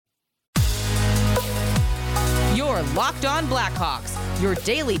are Locked On Blackhawks, your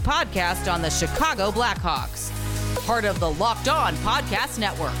daily podcast on the Chicago Blackhawks. Part of the Locked On Podcast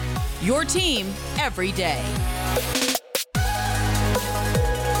Network, your team every day.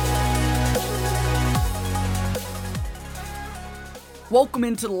 Welcome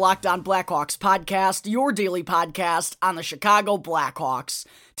into the Locked On Blackhawks podcast, your daily podcast on the Chicago Blackhawks.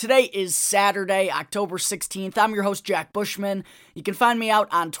 Today is Saturday, October 16th. I'm your host, Jack Bushman. You can find me out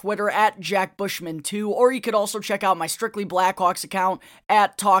on Twitter at JackBushman2, or you could also check out my Strictly Blackhawks account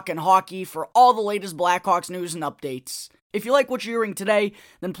at Talkin' Hockey for all the latest Blackhawks news and updates. If you like what you're hearing today,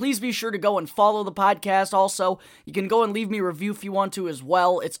 then please be sure to go and follow the podcast. Also, you can go and leave me a review if you want to as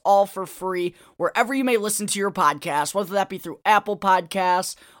well. It's all for free wherever you may listen to your podcast, whether that be through Apple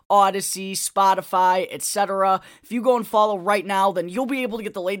Podcasts, Odyssey, Spotify, etc. If you go and follow right now, then you'll be able to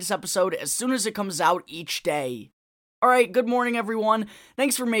get the latest episode as soon as it comes out each day. Alright, good morning everyone.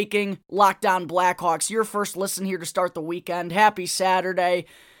 Thanks for making Locked On Blackhawks your first listen here to start the weekend. Happy Saturday.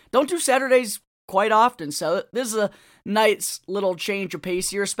 Don't do Saturdays quite often, so this is a nice little change of pace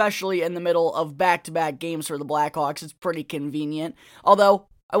here, especially in the middle of back-to-back games for the Blackhawks. It's pretty convenient. Although,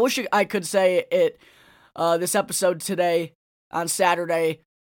 I wish I could say this episode today on Saturday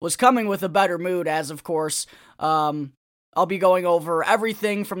was coming with a better mood, as of course, I'll be going over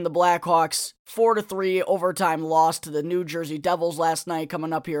everything from the Blackhawks' 4-3 overtime loss to the New Jersey Devils last night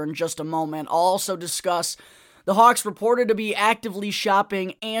coming up here in just a moment. I'll also discuss the Hawks reported to be actively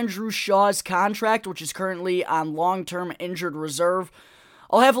shopping Andrew Shaw's contract, which is currently on long-term injured reserve.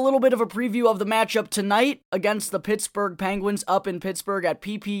 I'll have a little bit of a preview of the matchup tonight against the Pittsburgh Penguins up in Pittsburgh at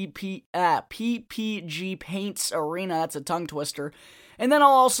PPG Paints Arena. That's a tongue twister. And then I'll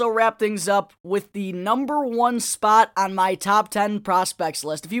also wrap things up with the number one spot on my top 10 prospects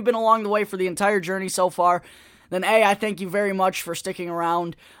list. If you've been along the way for the entire journey so far, then A, I thank you very much for sticking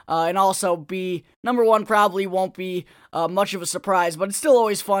around, and also B, number one probably won't be much of a surprise, but it's still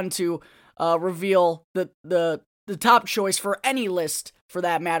always fun to reveal the top choice for any list for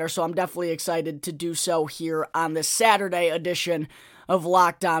that matter, so I'm definitely excited to do so here on this Saturday edition of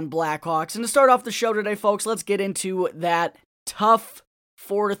Locked On Blackhawks. And to start off the show today, folks, let's get into that tough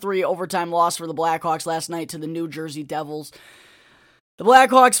 4-3 overtime loss for the Blackhawks last night to the New Jersey Devils. The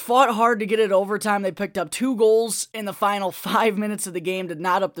Blackhawks fought hard to get it overtime. They picked up 2 goals in the final 5 minutes of the game to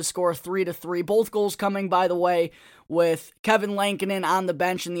knot up the score 3-3. Both goals coming, by the way, with Kevin Lankinen on the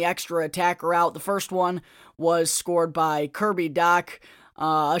bench and the extra attacker out. The first one was scored by Kirby Dach.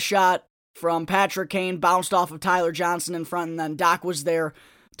 A shot from Patrick Kane bounced off of Tyler Johnson in front, and then Dach was there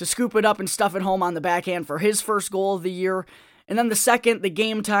to scoop it up and stuff it home on the backhand for his first goal of the year. And then the second, the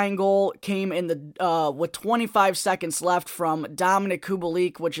game-tying goal, came in the with 25 seconds left from Dominik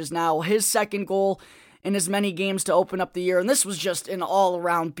Kubalik, which is now his second goal in as many games to open up the year. And this was just an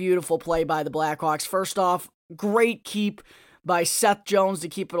all-around beautiful play by the Blackhawks. First off, great keep by Seth Jones to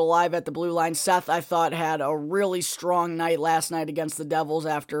keep it alive at the blue line. Seth, I thought, had a really strong night last night against the Devils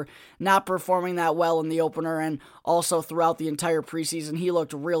after not performing that well in the opener, and also throughout the entire preseason. He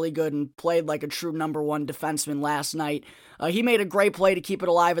looked really good and played like a true number one defenseman last night. He made a great play to keep it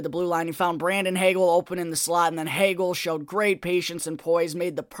alive at the blue line. He found Brandon Hagel open in the slot, and then Hagel showed great patience and poise,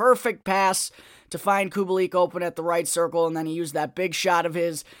 made the perfect pass to find Kubalik open at the right circle, and then he used that big shot of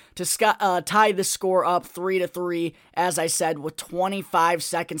his to tie the score up 3-3, as I said, with 25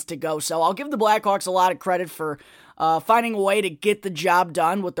 seconds to go. So I'll give the Blackhawks a lot of credit for finding a way to get the job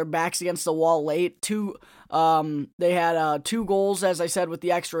done with their backs against the wall late. They had 2 goals, as I said, with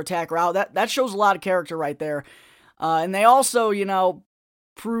the extra attacker out. That shows a lot of character right there. And they also,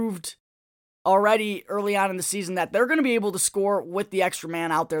 proved already early on in the season that they're going to be able to score with the extra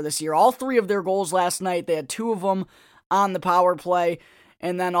man out there this year. All 3 of their goals last night, they had 2 of them on the power play,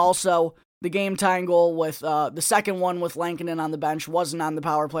 and then also the game-tying goal with the second one with Lankinen on the bench wasn't on the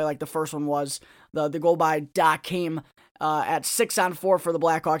power play like the first one was. The goal by Dach came at 6-on-4 for the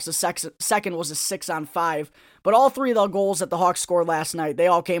Blackhawks. The second was a 6-on-5. But all 3 of the goals that the Hawks scored last night, they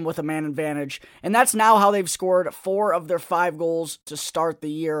all came with a man advantage. And that's now how they've scored 4 of their 5 goals to start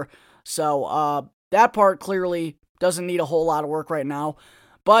the year. So that part clearly doesn't need a whole lot of work right now.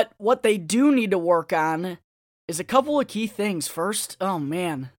 But what they do need to work on is a couple of key things. First,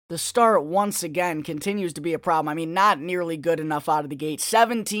 the start once again continues to be a problem. I mean, not nearly good enough out of the gate.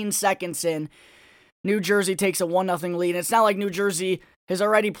 17 seconds in, New Jersey takes a 1-0 lead. And it's not like New Jersey has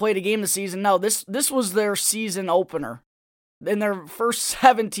already played a game this season. No, this was their season opener. In their first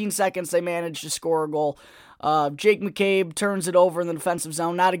 17 seconds, they managed to score a goal. Jake McCabe turns it over in the defensive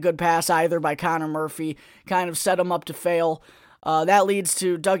zone. Not a good pass either by Connor Murphy. Kind of set him up to fail. That leads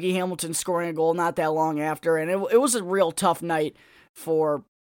to Dougie Hamilton scoring a goal not that long after. And it was a real tough night for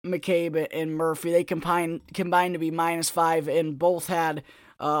McCabe and Murphy. They combined to be -5, and both had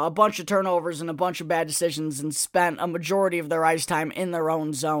a bunch of turnovers and a bunch of bad decisions and spent a majority of their ice time in their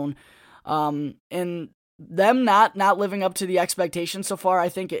own zone. And them not living up to the expectations so far, I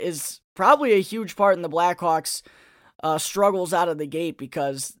think, is probably a huge part in the Blackhawks' struggles out of the gate,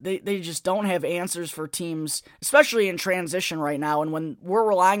 because they just don't have answers for teams, especially in transition right now. And when we're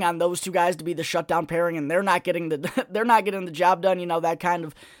relying on those two guys to be the shutdown pairing, and they're not getting the job done, that kind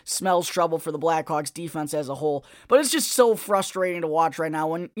of smells trouble for the Blackhawks defense as a whole. But it's just so frustrating to watch right now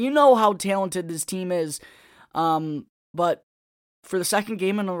when you know how talented this team is. But for the second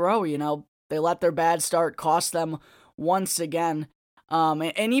game in a row, they let their bad start cost them once again.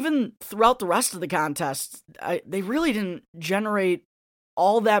 And even throughout the rest of the contest, they really didn't generate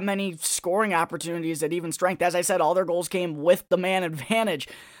all that many scoring opportunities at even strength. As I said, all their goals came with the man advantage.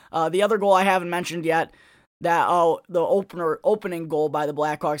 The other goal I haven't mentioned yet, the opening goal by the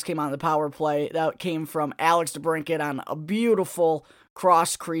Blackhawks came on the power play. That came from Alex DeBrincat on a beautiful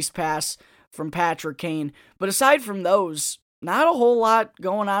cross-crease pass from Patrick Kane. But aside from those, not a whole lot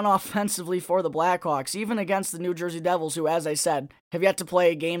going on offensively for the Blackhawks, even against the New Jersey Devils, who, as I said, have yet to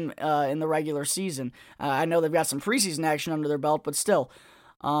play a game in the regular season. I know they've got some preseason action under their belt, but still.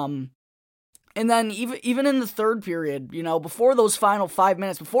 And then even in the third period, before those final 5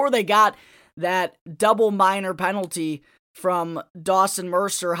 minutes, before they got that double minor penalty from Dawson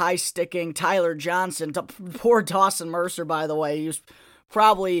Mercer high-sticking Tyler Johnson. Poor Dawson Mercer, by the way. He was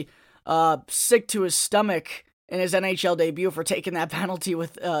probably sick to his stomach in his NHL debut for taking that penalty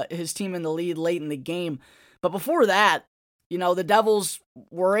with his team in the lead late in the game. But before that, the Devils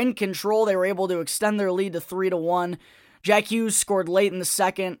were in control. They were able to extend their lead to 3-1. Jack Hughes scored late in the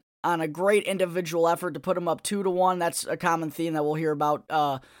second on a great individual effort to put him up 2-1. That's a common theme that we'll hear about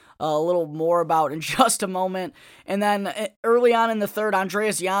a little more about in just a moment. And then early on in the third,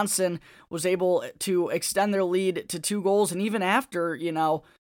 Andreas Janssen was able to extend their lead to 2 goals. And even after,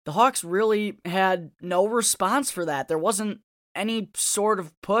 the Hawks really had no response for that. There wasn't any sort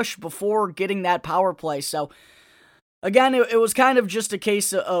of push before getting that power play. So, again, it was kind of just a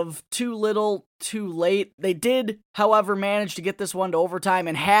case of too little, too late. They did, however, manage to get this one to overtime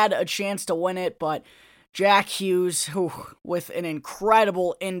and had a chance to win it, but Jack Hughes, with an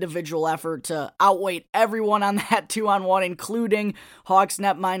incredible individual effort to outweigh everyone on that 2-on-1, including Hawks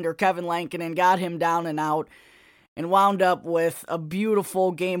netminder Kevin Lankinen, got him down and out, and wound up with a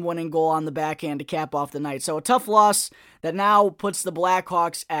beautiful game-winning goal on the backhand to cap off the night. So a tough loss that now puts the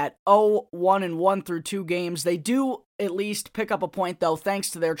Blackhawks at 0-1-1 through 2 games. They do at least pick up a point, though, thanks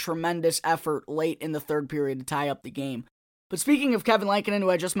to their tremendous effort late in the third period to tie up the game. But speaking of Kevin Lankinen, who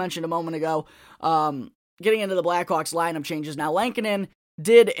I just mentioned a moment ago, getting into the Blackhawks lineup changes now, Lankinen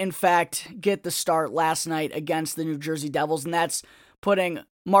did, in fact, get the start last night against the New Jersey Devils, and that's putting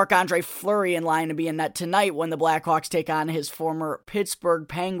Marc-Andre Fleury in line to be in net tonight when the Blackhawks take on his former Pittsburgh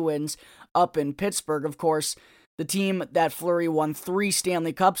Penguins up in Pittsburgh. Of course, the team that Fleury won 3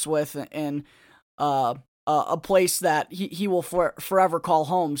 Stanley Cups with, and a place that he will forever call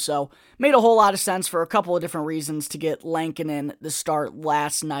home. So made a whole lot of sense for a couple of different reasons to get Lankinen the start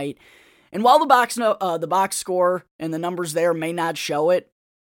last night. And while the box score and the numbers there may not show it,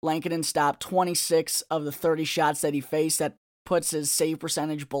 Lankinen stopped 26 of the 30 shots that he faced. That puts his save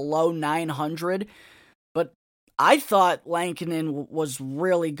percentage below 900. But I thought Lankinen was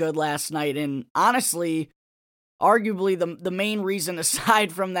really good last night, and honestly, arguably the main reason,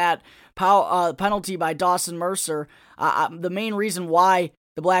 aside from that penalty by Dawson Mercer, the main reason why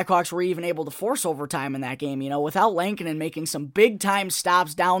the Blackhawks were even able to force overtime in that game, without Lankinen making some big-time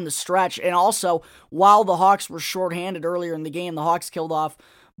stops down the stretch, and also while the Hawks were shorthanded earlier in the game, the Hawks killed off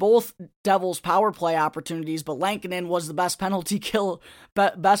both Devils power play opportunities, but Lankinen was the best penalty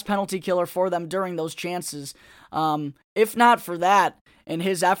killer for them during those chances. If not for that and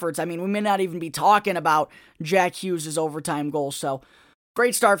his efforts, we may not even be talking about Jack Hughes' overtime goal. So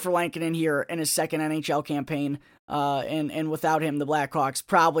great start for Lankinen here in his second NHL campaign. And without him, the Blackhawks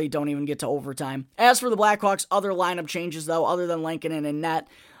probably don't even get to overtime. As for the Blackhawks' other lineup changes, though, other than Lankinen and net,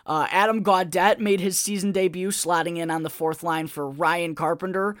 Adam Gaudette made his season debut, slotting in on the 4th line for Ryan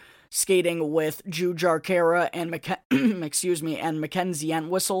Carpenter, skating with Jujhar Khaira and Mackenzie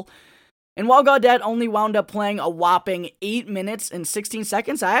Entwistle. And while Gaudette only wound up playing a whopping 8 minutes and 16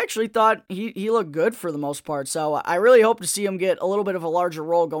 seconds, I actually thought he looked good for the most part. So I really hope to see him get a little bit of a larger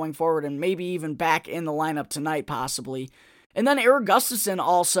role going forward and maybe even back in the lineup tonight, possibly. And then Erik Gustafsson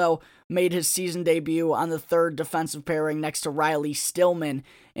also made his season debut on the 3rd defensive pairing next to Riley Stillman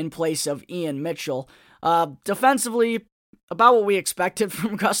in place of Ian Mitchell. Defensively, about what we expected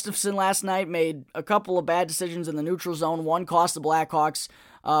from Gustafsson last night. Made a couple of bad decisions in the neutral zone. One cost the Blackhawks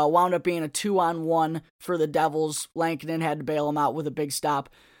Wound up being a 2-on-1 for the Devils. Lankinen had to bail him out with a big stop.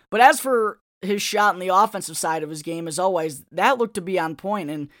 But as for his shot on the offensive side of his game, as always, that looked to be on point,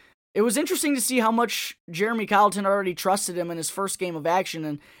 and it was interesting to see how much Jeremy Colliton already trusted him in his first game of action,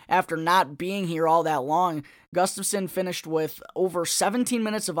 and after not being here all that long, Gustafsson finished with over 17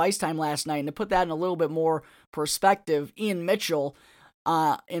 minutes of ice time last night, and to put that in a little bit more perspective, Ian Mitchell,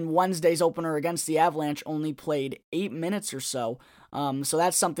 in Wednesday's opener against the Avalanche, only played 8 minutes or so. So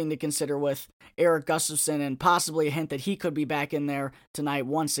that's something to consider with Erik Gustafsson, and possibly a hint that he could be back in there tonight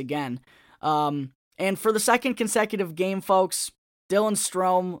once again. And for the second consecutive game, folks, Dylan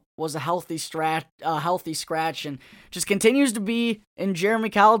Strome was a healthy scratch, and just continues to be in Jeremy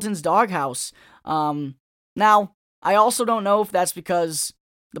Colliton's doghouse. Now, I also don't know if that's because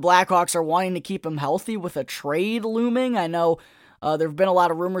the Blackhawks are wanting to keep him healthy with a trade looming. I know there have been a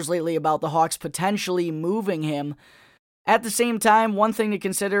lot of rumors lately about the Hawks potentially moving him. At the same time, one thing to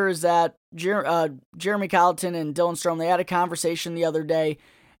consider is that Jeremy Colliton and Dylan Strome, they had a conversation the other day,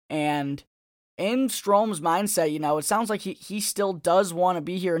 and in Strome's mindset, it sounds like he still does want to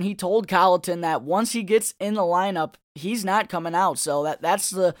be here, and he told Colliton that once he gets in the lineup, he's not coming out. So that's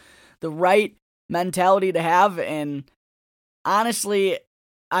the right mentality to have, and honestly,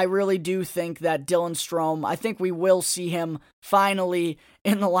 I really do think that Dylan Strome, I think we will see him finally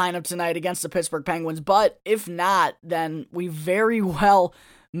in the lineup tonight against the Pittsburgh Penguins, but if not, then we very well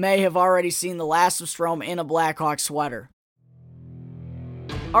may have already seen the last of Strome in a Blackhawks sweater.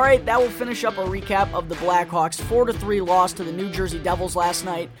 Alright, that will finish up a recap of the Blackhawks' 4-3 loss to the New Jersey Devils last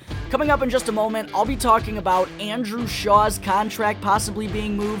night. Coming up in just a moment, I'll be talking about Andrew Shaw's contract possibly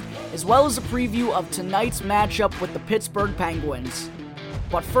being moved, as well as a preview of tonight's matchup with the Pittsburgh Penguins.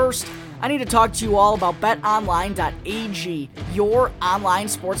 But first, I need to talk to you all about betonline.ag, your online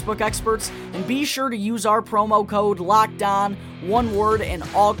sportsbook experts, and be sure to use our promo code LOCKEDON, one word in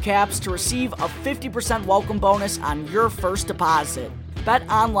all caps, to receive a 50% welcome bonus on your first deposit.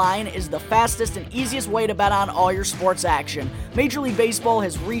 BetOnline is the fastest and easiest way to bet on all your sports action. Major League Baseball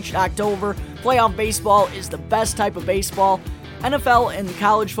has reached October. Playoff baseball is the best type of baseball. NFL and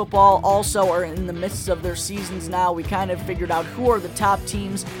college football also are in the midst of their seasons now. We kind of figured out who are the top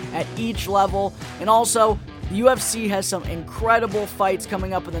teams at each level. And also, the UFC has some incredible fights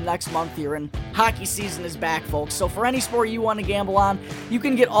coming up in the next month here, and hockey season is back, folks. So for any sport you want to gamble on, you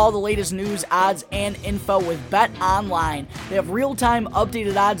can get all the latest news, odds, and info with BetOnline. They have real-time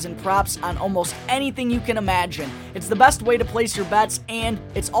updated odds and props on almost anything you can imagine. It's the best way to place your bets, and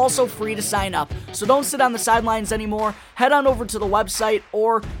it's also free to sign up. So don't sit on the sidelines anymore. Head on over to the website,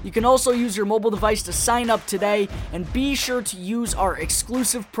 or you can also use your mobile device to sign up today, and be sure to use our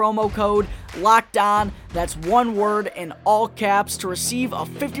exclusive promo code LOCKEDON. That's one word in all caps to receive a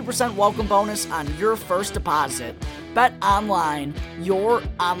 50% welcome bonus on your first deposit. BetOnline, your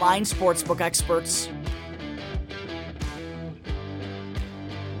online sportsbook experts.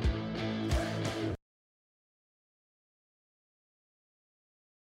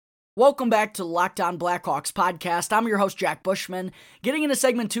 Welcome back to Locked On Blackhawks podcast. I'm your host, Jack Bushman. Getting into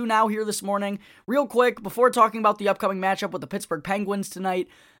segment 2 now here this morning. Real quick, before talking about the upcoming matchup with the Pittsburgh Penguins tonight,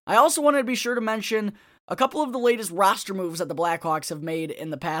 I also wanted to be sure to mention a couple of the latest roster moves that the Blackhawks have made in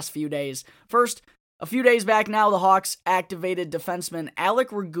the past few days. First, a few days back now, the Hawks activated defenseman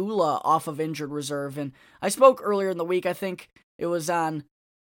Alec Regula off of injured reserve, and I spoke earlier in the week, I think it was on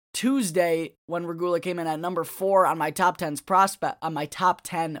Tuesday, when Regula came in at number 4 on my top 10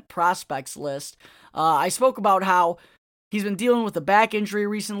 prospects list. I spoke about how he's been dealing with a back injury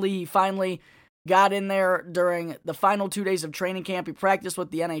recently. He finally got in there during the final 2 days of training camp. He practiced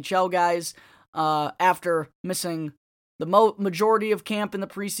with the NHL guys after missing the majority of camp in the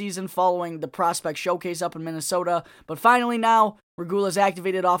preseason following the prospect showcase up in Minnesota. But finally now, Regula's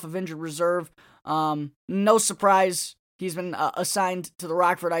activated off of injured reserve. No surprise, he's been assigned to the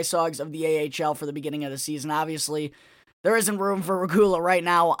Rockford Ice Hogs of the AHL for the beginning of the season. Obviously, there isn't room for Regula right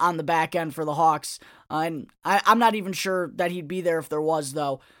now on the back end for the Hawks. And I'm not even sure that he'd be there if there was,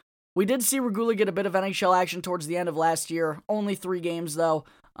 though. We did see Regula get a bit of NHL action towards the end of last year. Only 3 games, though.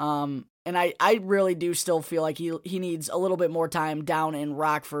 And I really do still feel like he needs a little bit more time down in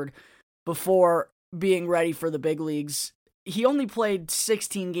Rockford before being ready for the big leagues. He only played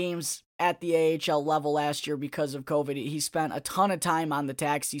 16 games at the AHL level last year because of COVID. He spent a ton of time on the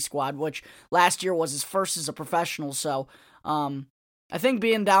taxi squad, which last year was his first as a professional. So I think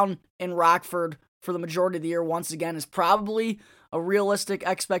being down in Rockford for the majority of the year once again is probably a realistic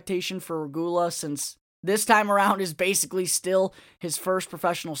expectation for Regula, since this time around is basically still his first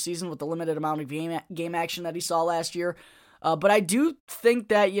professional season with the limited amount of game action that he saw last year. But I do think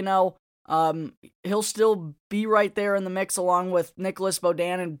that, He'll still be right there in the mix along with Nicholas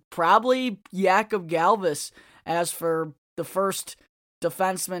Beaudin and probably Jakub Galvis as for the first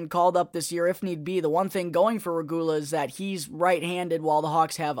defenseman called up this year if need be. The one thing going for Regula is that he's right-handed while the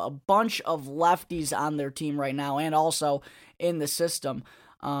Hawks have a bunch of lefties on their team right now and also in the system.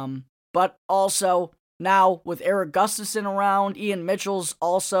 But also now with Eric Gustafson around, Ian Mitchell's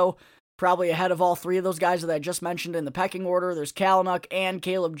also probably ahead of all three of those guys that I just mentioned in the pecking order. There's Kalynuk and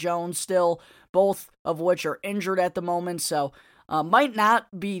Caleb Jones still, both of which are injured at the moment. So might not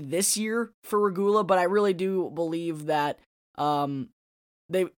be this year for Regula, but I really do believe that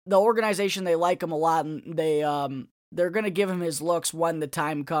the organization, they like him a lot, and they're going to give him his looks when the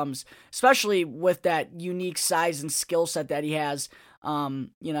time comes, especially with that unique size and skill set that he has.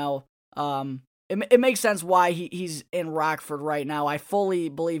 It makes sense why he's in Rockford right now. I fully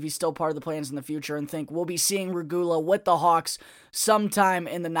believe he's still part of the plans in the future and think we'll be seeing Regula with the Hawks sometime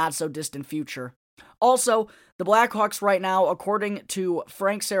in the not-so-distant future. Also, the Blackhawks right now, according to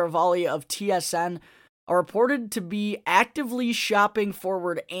Frank Saravalli of TSN, are reported to be actively shopping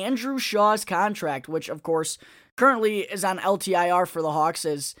forward Andrew Shaw's contract, which, of course, currently is on LTIR for the Hawks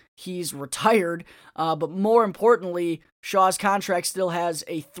as he's retired. But more importantly, Shaw's contract still has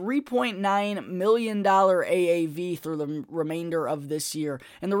a $3.9 million AAV through the remainder of this year.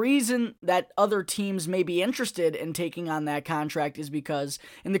 And the reason that other teams may be interested in taking on that contract is because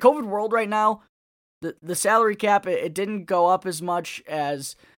in the COVID world right now, the salary cap, it didn't go up as much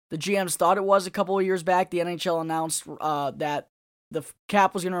as the GMs thought it was a couple of years back. The NHL announced that the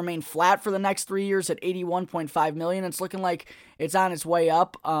cap was going to remain flat for the next 3 years at $81.5 million. It's looking like it's on its way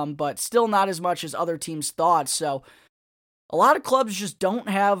up, but still not as much as other teams thought. So a lot of clubs just don't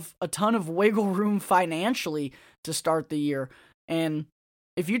have a ton of wiggle room financially to start the year. And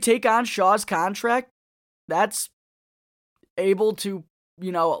if you take on Shaw's contract, that's able to,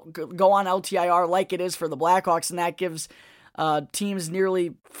 go on LTIR like it is for the Blackhawks, and that gives teams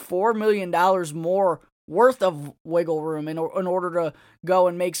nearly $4 million more worth of wiggle room in order to go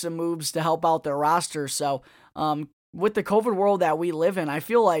and make some moves to help out their roster. So with the COVID world that we live in, I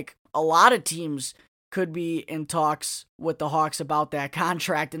feel like a lot of teams could be in talks with the Hawks about that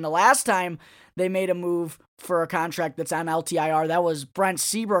contract. And the last time they made a move for a contract that's on LTIR, that was Brent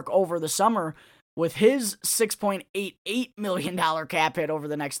Seabrook over the summer with his $6.88 million cap hit over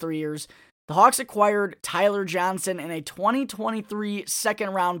the next 3 years. The Hawks acquired Tyler Johnson in a 2023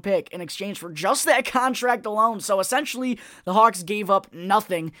 second-round pick in exchange for just that contract alone. So essentially, the Hawks gave up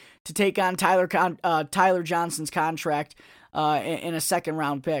nothing to take on Tyler Johnson's contract in a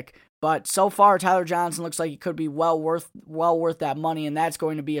second-round pick. But so far, Tyler Johnson looks like he could be well worth that money, and that's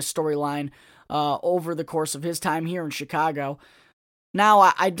going to be a storyline over the course of his time here in Chicago.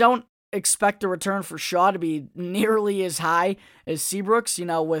 Now, I don't expect the return for Shaw to be nearly as high as Seabrook's,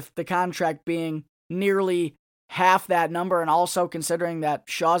 with the contract being nearly half that number, and also considering that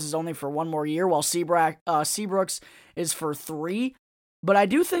Shaw's is only for 1 more year, while Seabrook's is for 3. But I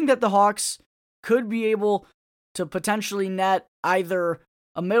do think that the Hawks could be able to potentially net either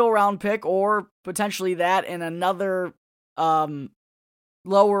a middle round pick or potentially that and another lower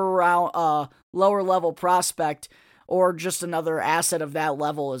level prospect, or just another asset of that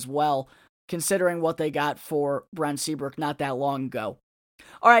level as well, considering what they got for Brent Seabrook not that long ago.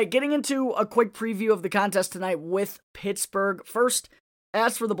 All right, getting into a quick preview of the contest tonight with Pittsburgh. First,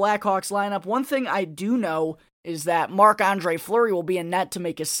 as for the Blackhawks lineup, one thing I do know is that Marc-Andre Fleury will be in net to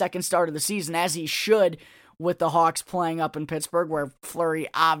make his second start of the season, as he should, with the Hawks playing up in Pittsburgh, where Fleury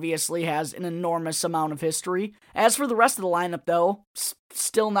obviously has an enormous amount of history. As for the rest of the lineup, though,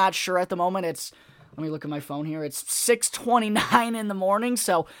 still not sure at the moment. Let me look at my phone here. It's 6:29 in the morning,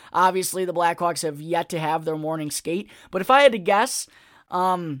 so obviously the Blackhawks have yet to have their morning skate. But if I had to guess, it's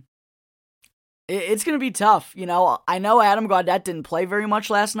going to be tough. I know Adam Gaudette didn't play very much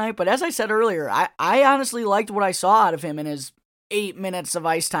last night, but as I said earlier, I honestly liked what I saw out of him in his 8 minutes of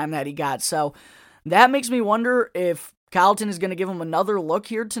ice time that he got. So that makes me wonder if Colliton is going to give him another look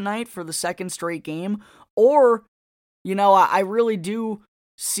here tonight for the second straight game, or, I really do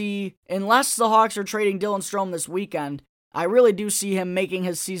see, unless the Hawks are trading Dylan Strome this weekend, I really do see him making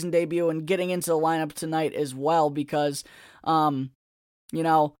his season debut and getting into the lineup tonight as well, because,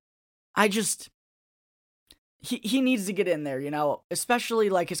 he needs to get in there,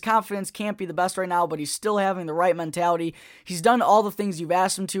 especially like his confidence can't be the best right now, but he's still having the right mentality. He's done all the things you've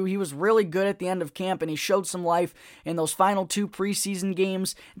asked him to. He was really good at the end of camp, and he showed some life in those final 2 preseason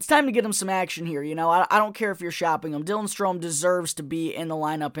games. It's time to get him some action here. I don't care if you're shopping him. Dylan Strome deserves to be in the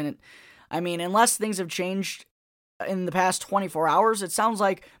lineup, and unless things have changed in the past 24 hours, it sounds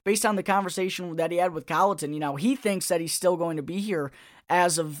like, based on the conversation that he had with Colliton, he thinks that he's still going to be here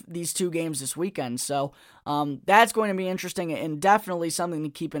as of these 2 games this weekend. So that's going to be interesting and definitely something to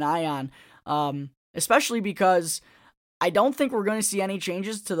keep an eye on, especially because I don't think we're going to see any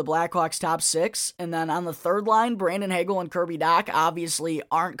changes to the Blackhawks top 6. And then on the third line, Brandon Hagel and Kirby Dach obviously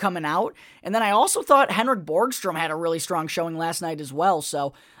aren't coming out. And then I also thought Henrik Borgstrom had a really strong showing last night as well.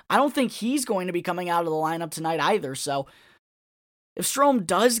 So I don't think he's going to be coming out of the lineup tonight either. So if Strome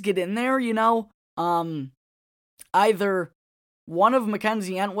does get in there, either one of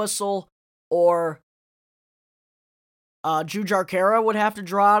Mackenzie Entwistle or Jujhar Khaira would have to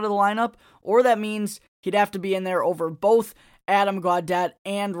draw out of the lineup, or that means he'd have to be in there over both Adam Gaudette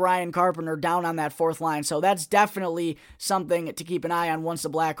and Ryan Carpenter down on that fourth line. So that's definitely something to keep an eye on once the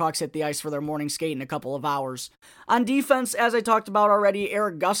Blackhawks hit the ice for their morning skate in a couple of hours. On defense, as I talked about already,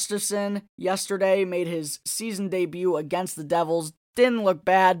 Erik Gustafsson yesterday made his season debut against the Devils. Didn't look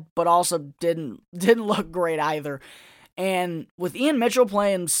bad, but also didn't look great either. And with Ian Mitchell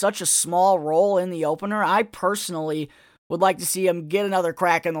playing such a small role in the opener, I personally would like to see him get another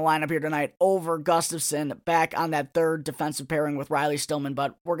crack in the lineup here tonight over Gustafsson back on that third defensive pairing with Riley Stillman.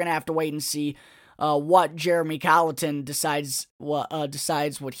 But we're going to have to wait and see what Jeremy Colliton decides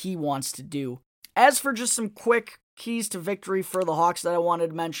what he wants to do. As for just some quick keys to victory for the Hawks that I wanted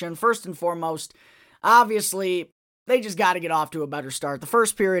to mention, first and foremost, obviously, they just got to get off to a better start. The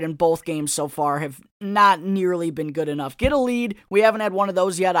first period in both games so far have not nearly been good enough. Get a lead. We haven't had one of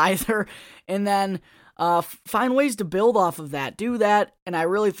those yet either. And then find ways to build off of that. Do that. And I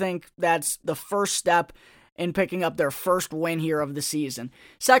really think that's the first step in picking up their first win here of the season.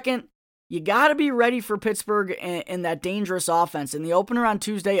 Second, you got to be ready for Pittsburgh in that dangerous offense. In the opener on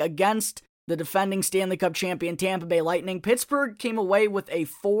Tuesday against the defending Stanley Cup champion Tampa Bay Lightning, Pittsburgh came away with a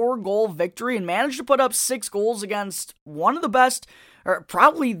 4-goal victory and managed to put up 6 goals against one of the best, or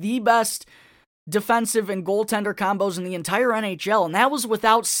probably the best, defensive and goaltender combos in the entire NHL, and that was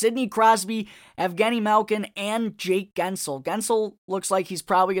without Sidney Crosby, Evgeny Malkin, and Jake Guentzel. Guentzel looks like he's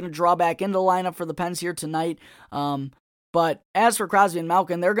probably going to draw back into the lineup for the Pens here tonight, but as for Crosby and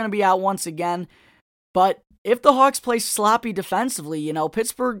Malkin, they're going to be out once again. But if the Hawks play sloppy defensively,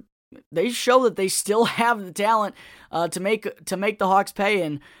 Pittsburgh, they show that they still have the talent to make the Hawks pay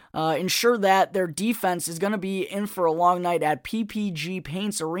and ensure that their defense is going to be in for a long night at PPG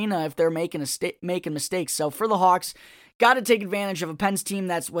Paints Arena if they're making mistakes. So for the Hawks, got to take advantage of a Pens team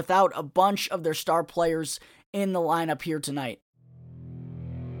that's without a bunch of their star players in the lineup here tonight.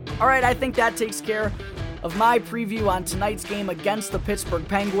 All right, I think that takes care of my preview on tonight's game against the Pittsburgh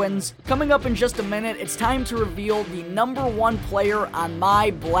Penguins. Coming up in just a minute, it's time to reveal the number 1 player on my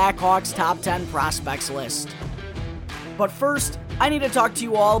Blackhawks top 10 prospects list. But first, I need to talk to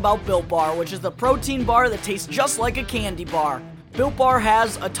you all about Built Bar, which is the protein bar that tastes just like a candy bar. Built Bar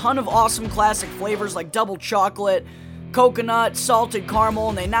has a ton of awesome classic flavors like double chocolate, coconut, salted caramel,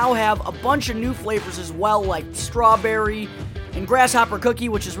 and they now have a bunch of new flavors as well, like strawberry and grasshopper cookie,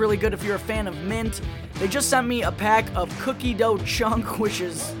 which is really good if you're a fan of mint. They just sent me a pack of cookie dough chunk, which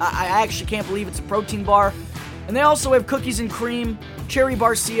is, I actually can't believe it's a protein bar. And they also have cookies and cream, cherry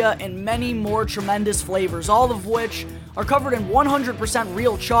barcia, and many more tremendous flavors, all of which are covered in 100%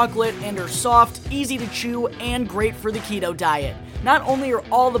 real chocolate and are soft, easy to chew, and great for the keto diet. Not only are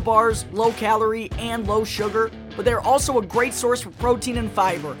all the bars low calorie and low sugar, but they're also a great source for protein and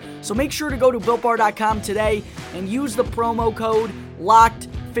fiber. So make sure to go to BuiltBar.com today and use the promo code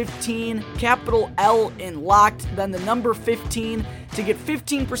LOCKED15, capital L in LOCKED, then the number 15 to get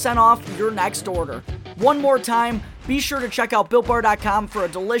 15% off your next order. One more time, be sure to check out BuiltBar.com for a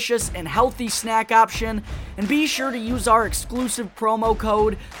delicious and healthy snack option, and be sure to use our exclusive promo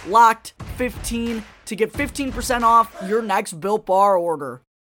code LOCKED15 to get 15% off your next Built Bar order.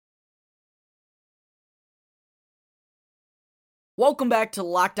 Welcome back to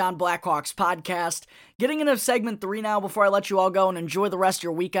Locked On Blackhawks podcast. Getting into segment 3 now before I let you all go and enjoy the rest of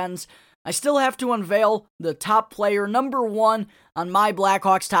your weekends. I still have to unveil the top player, number 1 on my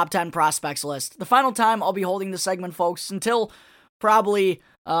Blackhawks top 10 prospects list. The final time I'll be holding this segment, folks, until probably,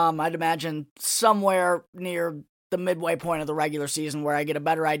 I'd imagine, somewhere near the midway point of the regular season where I get a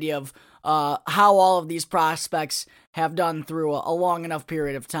better idea of how all of these prospects have done through a long enough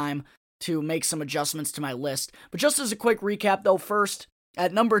period of time to make some adjustments to my list. But just as a quick recap, though, first,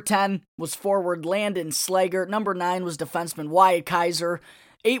 at number 10 was forward Landon Slager. Number 9 was defenseman Wyatt Kaiser.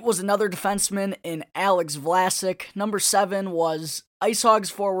 8 was another defenseman in Alex Vlasic. Number 7 was Ice Hogs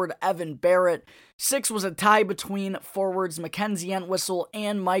forward Evan Barrett. 6 was a tie between forwards Mackenzie Entwistle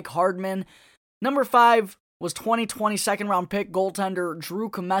and Mike Hardman. Number 5 was 2020 second-round pick goaltender Drew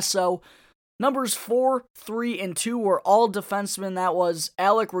Commesso. Numbers 4, 3, and 2 were all defensemen. That was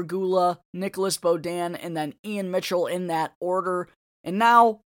Alec Regula, Nicholas Beaudin, and then Ian Mitchell in that order. And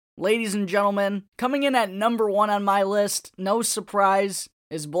now, ladies and gentlemen, coming in at number 1 on my list, no surprise,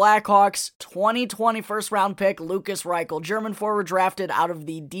 is Blackhawks 2020 first-round pick Lukas Reichel, German forward drafted out of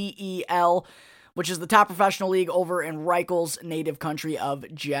the DEL, which is the top professional league over in Reichel's native country of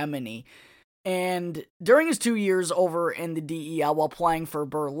Germany. And during his 2 years over in the DEL while playing for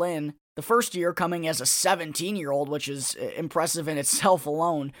Berlin, the first year coming as a 17-year-old, which is impressive in itself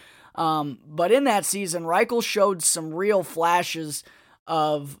alone, but in that season, Reichel showed some real flashes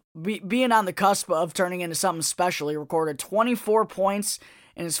of being on the cusp of turning into something special. He recorded 24 points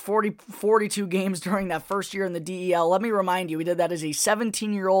in his 42 games during that first year in the DEL. Let me remind you, he did that as a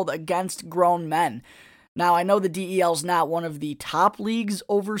 17-year-old against grown men. Now, I know the DEL is not one of the top leagues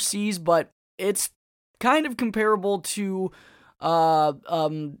overseas, but it's kind of comparable to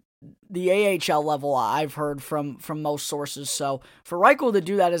the AHL level, I've heard from most sources. So for Reichel to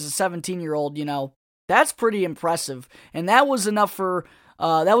do that as a 17-year-old, that's pretty impressive. And that was enough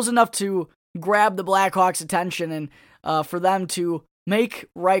to grab the Blackhawks' attention and for them to make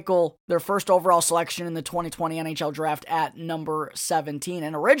Reichel their first overall selection in the 2020 NHL draft at number 17.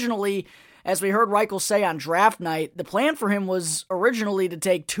 And originally, as we heard Reichel say on draft night, the plan for him was originally to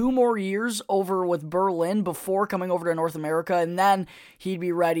take 2 more years over with Berlin before coming over to North America, and then he'd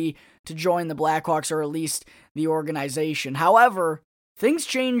be ready to join the Blackhawks, or at least the organization. However, things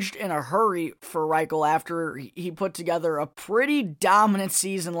changed in a hurry for Reichel after he put together a pretty dominant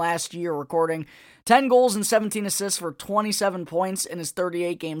season last year, recording 10 goals and 17 assists for 27 points in his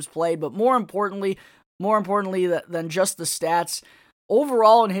 38 games played. But more importantly than just the stats,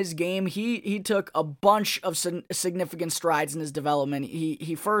 overall in his game, he took a bunch of significant strides in his development.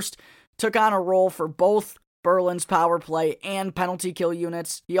 He first took on a role for both Berlin's power play and penalty kill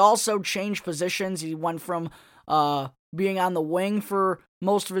units. He also changed positions. He went from being on the wing for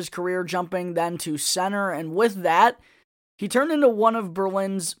most of his career, jumping then to center, and with that, he turned into one of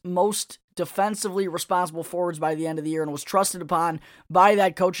Berlin's most defensively responsible forwards by the end of the year, and was trusted upon by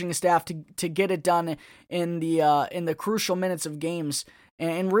that coaching staff to get it done in the crucial minutes of games.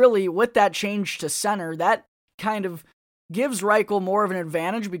 And really, with that change to center, that kind of gives Reichel more of an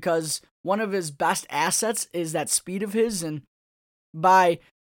advantage, because one of his best assets is that speed of his, and by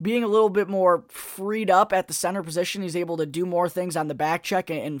being a little bit more freed up at the center position, he's able to do more things on the back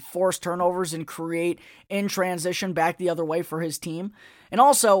check and force turnovers and create in transition back the other way for his team. And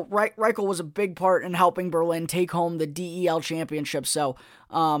also, Reichel was a big part in helping Berlin take home the DEL championship. So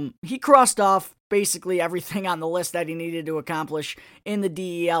he crossed off basically everything on the list that he needed to accomplish in the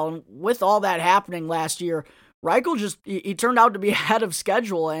DEL. And with all that happening last year, Reichel he turned out to be ahead of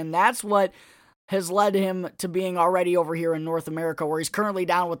schedule, and that's what has led him to being already over here in North America, where he's currently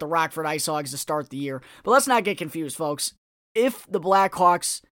down with the Rockford Ice Hogs to start the year. But let's not get confused, folks. If the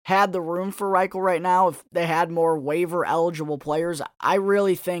Blackhawks had the room for Reichel right now, if they had more waiver-eligible players, I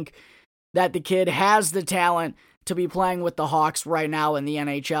really think that the kid has the talent to be playing with the Hawks right now in the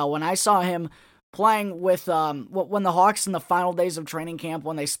NHL. When I saw him playing with when the Hawks in the final days of training camp,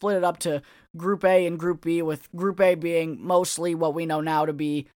 when they split it up to Group A and Group B, with Group A being mostly what we know now to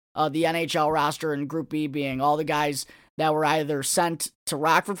be the NHL roster, and Group B being all the guys that were either sent to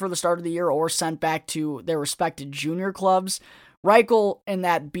Rockford for the start of the year or sent back to their respective junior clubs. Reichel in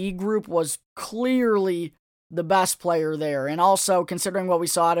that B group was clearly the best player there. And also, considering what we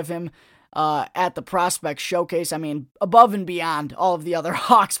saw out of him at the prospect showcase, I mean, above and beyond all of the other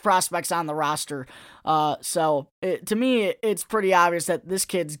Hawks prospects on the roster. To me, it's pretty obvious that this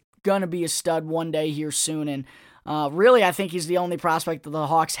kid's going to be a stud one day here soon. And really, I think he's the only prospect that the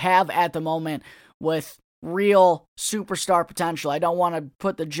Hawks have at the moment with real superstar potential. I don't want to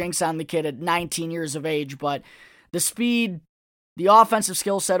put the jinx on the kid at 19 years of age, but the speed, the offensive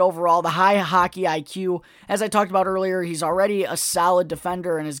skill set overall, the high hockey IQ, as I talked about earlier, he's already a solid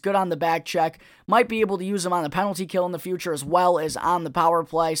defender and is good on the back check. Might be able to use him on the penalty kill in the future as well as on the power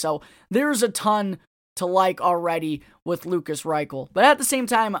play. So there's a ton to like already with Lukas Reichel. But at the same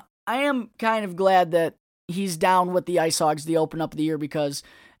time, I am kind of glad that he's down with the Ice Hogs to open up the year, because,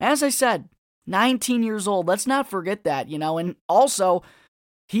 as I said, 19 years old. Let's not forget that, and also,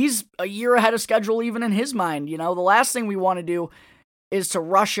 he's a year ahead of schedule even in his mind. The last thing we want to do is to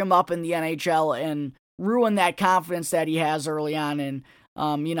rush him up in the NHL and ruin that confidence that he has early on. And,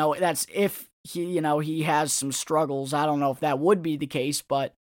 that's if he has some struggles. I don't know if that would be the case,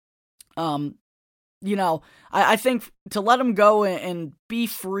 but, I think to let him go and be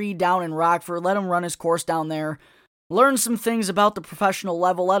free down in Rockford, let him run his course down there, learn some things about the professional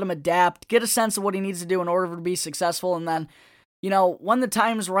level, let him adapt, get a sense of what he needs to do in order to be successful, and then, when the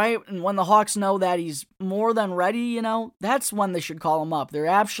time's right and when the Hawks know that he's more than ready, that's when they should call him up. There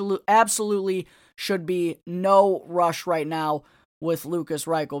absolutely should be no rush right now with Lukas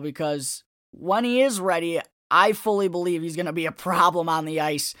Reichel, because when he is ready, I fully believe he's going to be a problem on the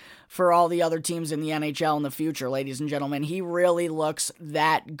ice for all the other teams in the NHL in the future, ladies and gentlemen. He really looks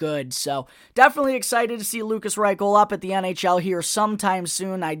that good. So definitely excited to see Lukas Reichel up at the NHL here sometime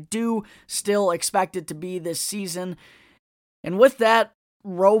soon. I do still expect it to be this season. And with that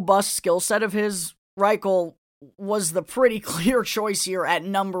robust skill set of his, Reichel was the pretty clear choice here at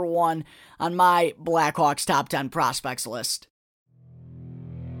number 1 on my Blackhawks top 10 prospects list.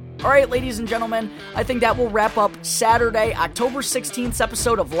 Alright, ladies and gentlemen, I think that will wrap up Saturday, October 16th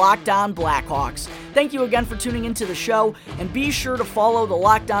episode of Locked On Blackhawks. Thank you again for tuning into the show, and be sure to follow the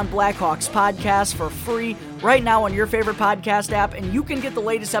Locked On Blackhawks podcast for free right now on your favorite podcast app, and you can get the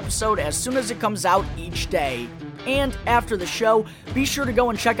latest episode as soon as it comes out each day. And after the show, be sure to go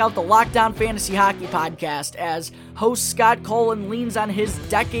and check out the Locked On Fantasy Hockey podcast, as host Scott Cullen leans on his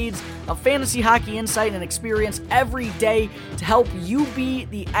decades of fantasy hockey insight and experience every day to help you be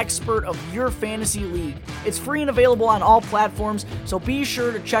the expert of your fantasy league. It's free and available on all platforms, so be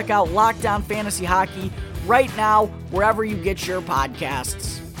sure to check out Locked On Fantasy Hockey right now, wherever you get your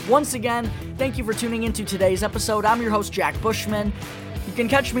podcasts. Once again, thank you for tuning into today's episode. I'm your host, Jack Bushman. You can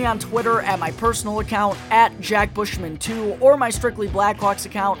catch me on Twitter at my personal account at JackBushman2 or my Strictly Blackhawks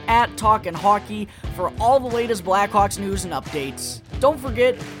account at Talkin' Hockey for all the latest Blackhawks news and updates. Don't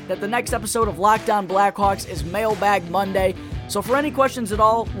forget that the next episode of Locked On Blackhawks is Mailbag Monday, so for any questions at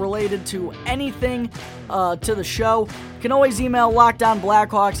all related to anything to the show, you can always email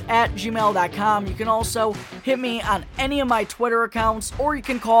lockedonblackhawks@gmail.com. You can also hit me on any of my Twitter accounts, or you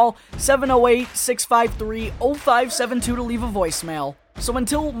can call 708-653-0572 to leave a voicemail. So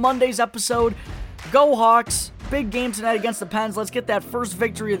until Monday's episode, go Hawks. Big game tonight against the Pens. Let's get that first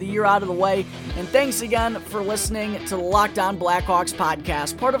victory of the year out of the way. And thanks again for listening to the Locked On Blackhawks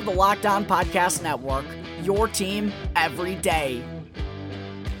podcast, part of the Locked On Podcast Network. Your team every day.